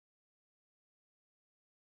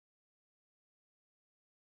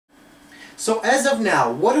So as of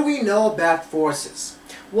now, what do we know about forces?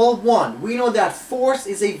 Well, one, we know that force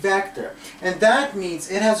is a vector, and that means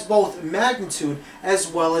it has both magnitude as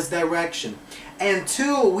well as direction. And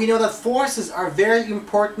two, we know that forces are very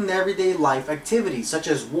important in everyday life activities, such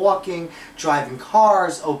as walking, driving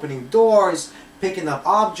cars, opening doors, picking up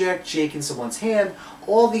objects, shaking someone's hand.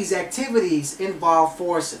 All these activities involve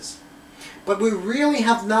forces. But we really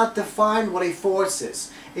have not defined what a force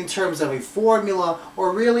is in terms of a formula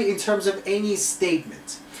or really in terms of any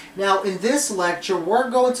statement. Now in this lecture we're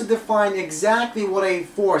going to define exactly what a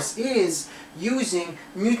force is using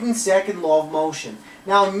Newton's second law of motion.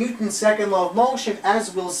 Now Newton's second law of motion,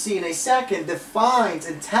 as we'll see in a second, defines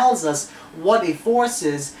and tells us what a force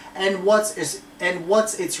is and what's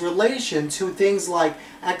its relation to things like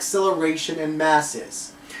acceleration and mass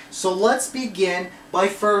is. So let's begin by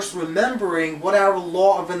first remembering what our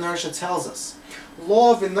law of inertia tells us.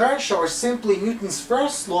 Law of inertia, or simply Newton's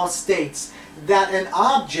first law, states that an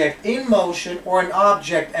object in motion or an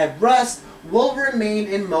object at rest will remain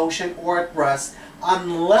in motion or at rest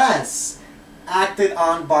unless acted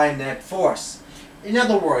on by a net force. In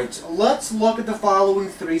other words, let's look at the following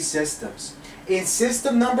three systems. In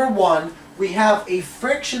system number one, we have a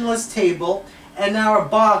frictionless table and our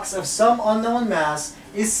box of some unknown mass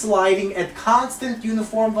is sliding at constant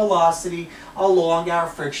uniform velocity along our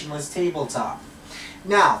frictionless tabletop.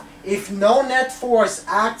 Now, if no net force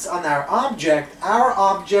acts on our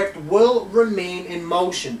object will remain in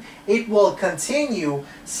motion. It will continue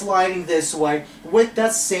sliding this way with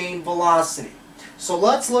that same velocity. So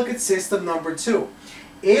let's look at system number two.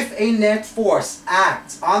 If a net force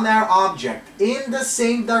acts on our object in the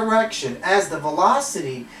same direction as the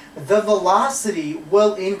velocity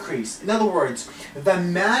will increase. In other words, the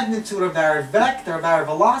magnitude of our vector, of our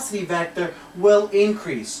velocity vector, will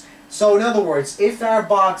increase. So in other words, if our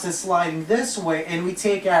box is sliding this way and we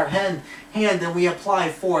take our hand and we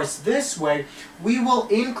apply force this way, we will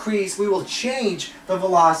change the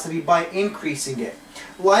velocity by increasing it.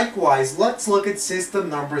 Likewise, let's look at system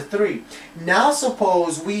number three. Now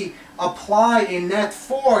suppose we apply a net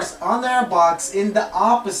force on our box in the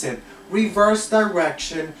opposite, reverse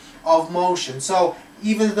direction of motion. So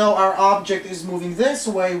even though our object is moving this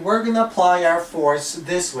way, we're going to apply our force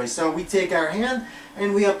this way. So we take our hand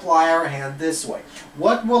and we apply our hand this way.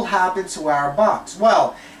 What will happen to our box?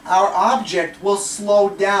 Well, our object will slow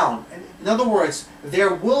down. In other words,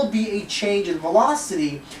 there will be a change in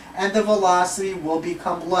velocity and the velocity will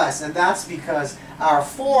become less. And that's because our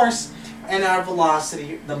force and our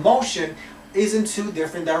velocity, the motion, is in two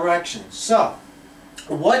different directions. So,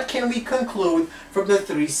 what can we conclude from the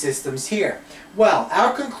three systems here? Well,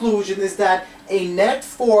 our conclusion is that a net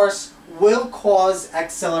force will cause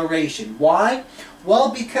acceleration. Why?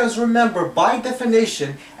 Well, because remember, by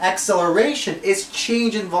definition, acceleration is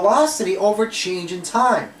change in velocity over change in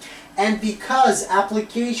time. And because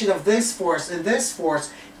application of this force and this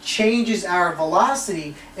force changes our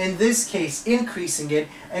velocity, in this case increasing it,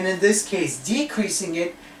 and in this case decreasing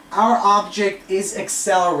it, our object is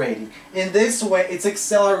accelerating. In this way, it's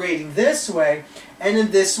accelerating this way, and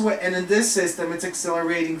in this way, and in this system, it's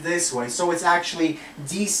accelerating this way. So it's actually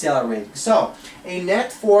decelerating. So a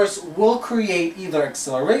net force will create either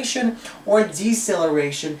acceleration or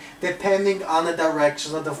deceleration depending on the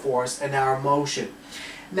direction of the force and our motion.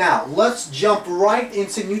 Now, let's jump right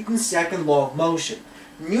into Newton's second law of motion.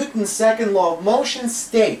 Newton's second law of motion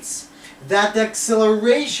states that the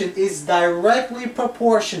acceleration is directly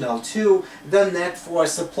proportional to the net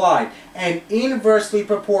force applied and inversely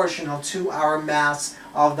proportional to our mass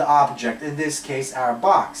of the object, in this case our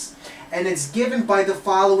box. And it's given by the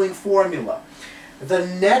following formula. The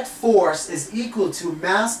net force is equal to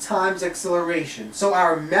mass times acceleration. So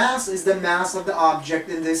our mass is the mass of the object,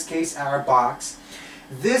 in this case our box.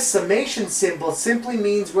 This summation symbol simply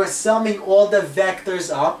means we're summing all the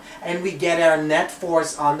vectors up and we get our net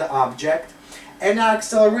force on the object. And our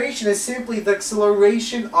acceleration is simply the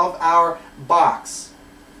acceleration of our box.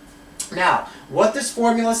 Now, what this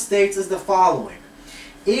formula states is the following.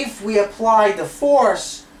 If we apply the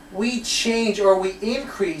force, we change or we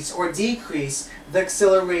increase or decrease the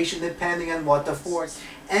acceleration depending on what the force.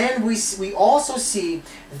 And we also see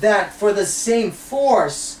that for the same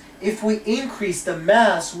force, if we increase the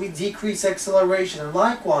mass, we decrease acceleration. And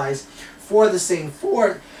likewise, for the same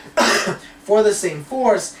force,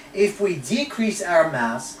 if we decrease our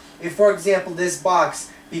mass, if for example this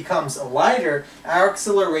box becomes lighter, our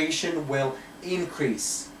acceleration will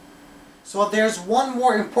increase. So there's one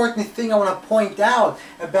more important thing I want to point out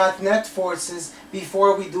about net forces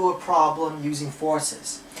before we do a problem using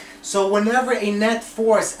forces. So whenever a net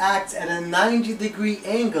force acts at a 90-degree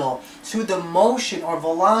angle to the motion or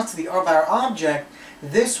velocity of our object,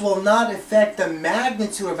 this will not affect the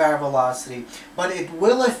magnitude of our velocity, but it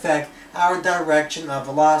will affect our direction of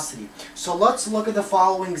velocity. So let's look at the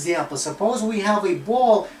following example. Suppose we have a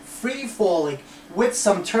ball free falling with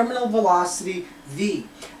some terminal velocity v,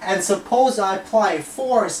 and suppose I apply a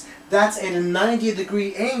force that's at a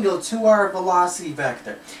 90-degree angle to our velocity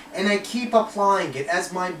vector, and I keep applying it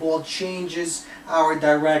as my ball changes our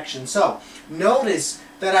direction. So notice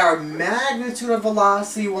that our magnitude of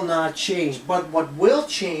velocity will not change, but what will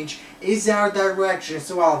change is our direction.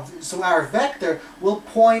 So our vector will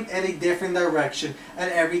point at a different direction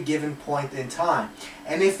at every given point in time.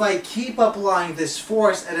 And if I keep applying this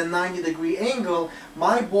force at a 90-degree angle,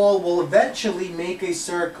 my ball will eventually make a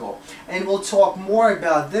circle. And we'll talk more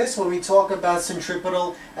about this when we talk about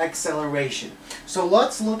centripetal acceleration. So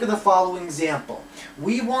let's look at the following example.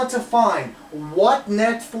 We want to find what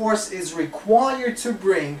net force is required to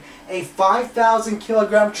bring a 5,000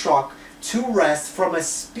 kilogram truck to rest from a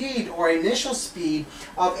speed or initial speed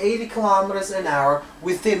of 80 kilometers an hour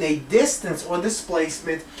within a distance or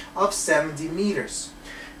displacement of 70 meters.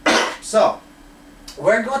 So,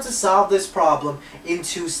 we're going to solve this problem in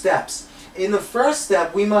two steps. In the first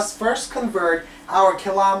step, we must first convert our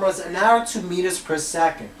kilometers an hour to meters per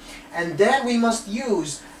second. And then we must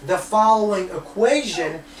use the following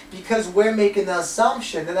equation, because we're making the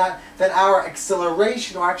assumption that our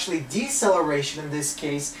acceleration, or actually deceleration in this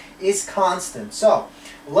case, is constant. So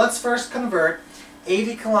let's first convert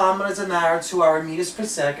 80 kilometers an hour to our meters per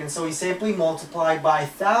second. So we simply multiply by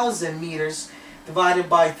 1,000 meters divided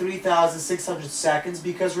by 3,600 seconds,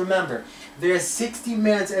 because remember, there's 60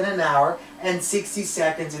 minutes in an hour and 60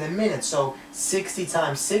 seconds in a minute. So 60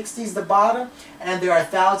 times 60 is the bottom, and there are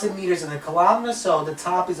 1,000 meters in a kilometer, so the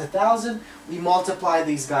top is 1,000. We multiply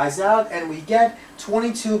these guys out and we get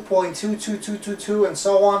 22.22222 and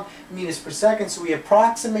so on meters per second. So we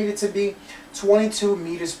approximate it to be 22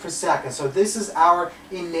 meters per second. So this is our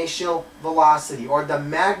initial velocity, or the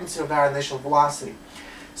magnitude of our initial velocity.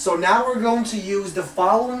 So now we're going to use the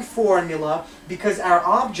following formula, because our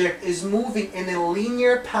object is moving in a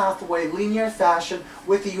linear pathway, linear fashion,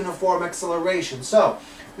 with a uniform acceleration. So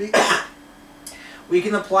we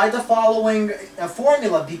can apply the following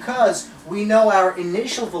formula, because we know our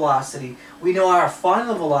initial velocity, we know our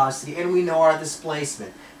final velocity, and we know our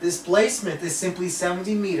displacement. Displacement is simply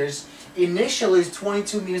 70 meters. Initial is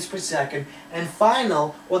 22 meters per second, and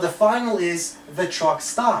final, well, the final is the truck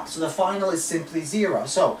stop. So the final is simply 0.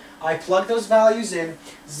 So I plug those values in.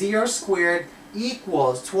 0 squared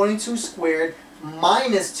equals 22 squared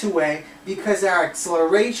minus 2a, because our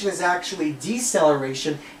acceleration is actually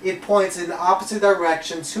deceleration. It points in the opposite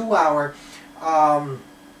direction to our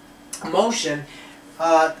motion.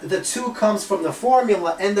 The 2 comes from the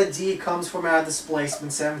formula, and the d comes from our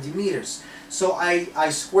displacement, 70 meters. So I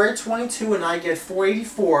square 22 and I get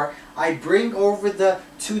 484. I bring over the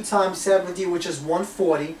 2 times 70, which is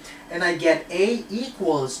 140, and I get a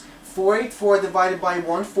equals 484 divided by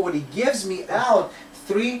 140 gives me out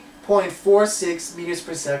 3.46 meters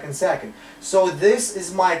per second. So this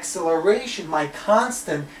is my acceleration, my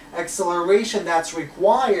constant acceleration that's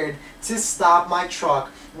required to stop my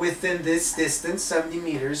truck within this distance, 70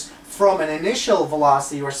 meters, from an initial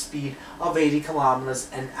velocity or speed of 80 kilometers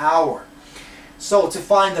an hour. So to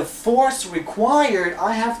find the force required,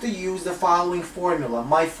 I have to use the following formula,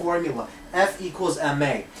 my formula, F equals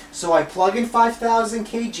ma. So I plug in 5,000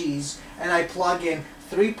 kgs, and I plug in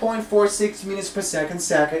 3.46 meters per second,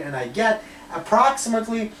 and I get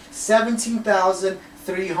approximately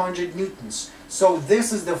 17,300 newtons. So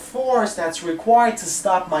this is the force that's required to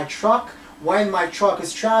stop my truck when my truck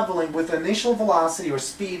is traveling with initial velocity or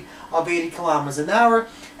speed of 80 kilometers an hour,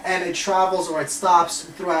 and it travels, or it stops,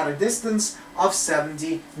 throughout a distance of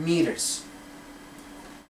 70 meters.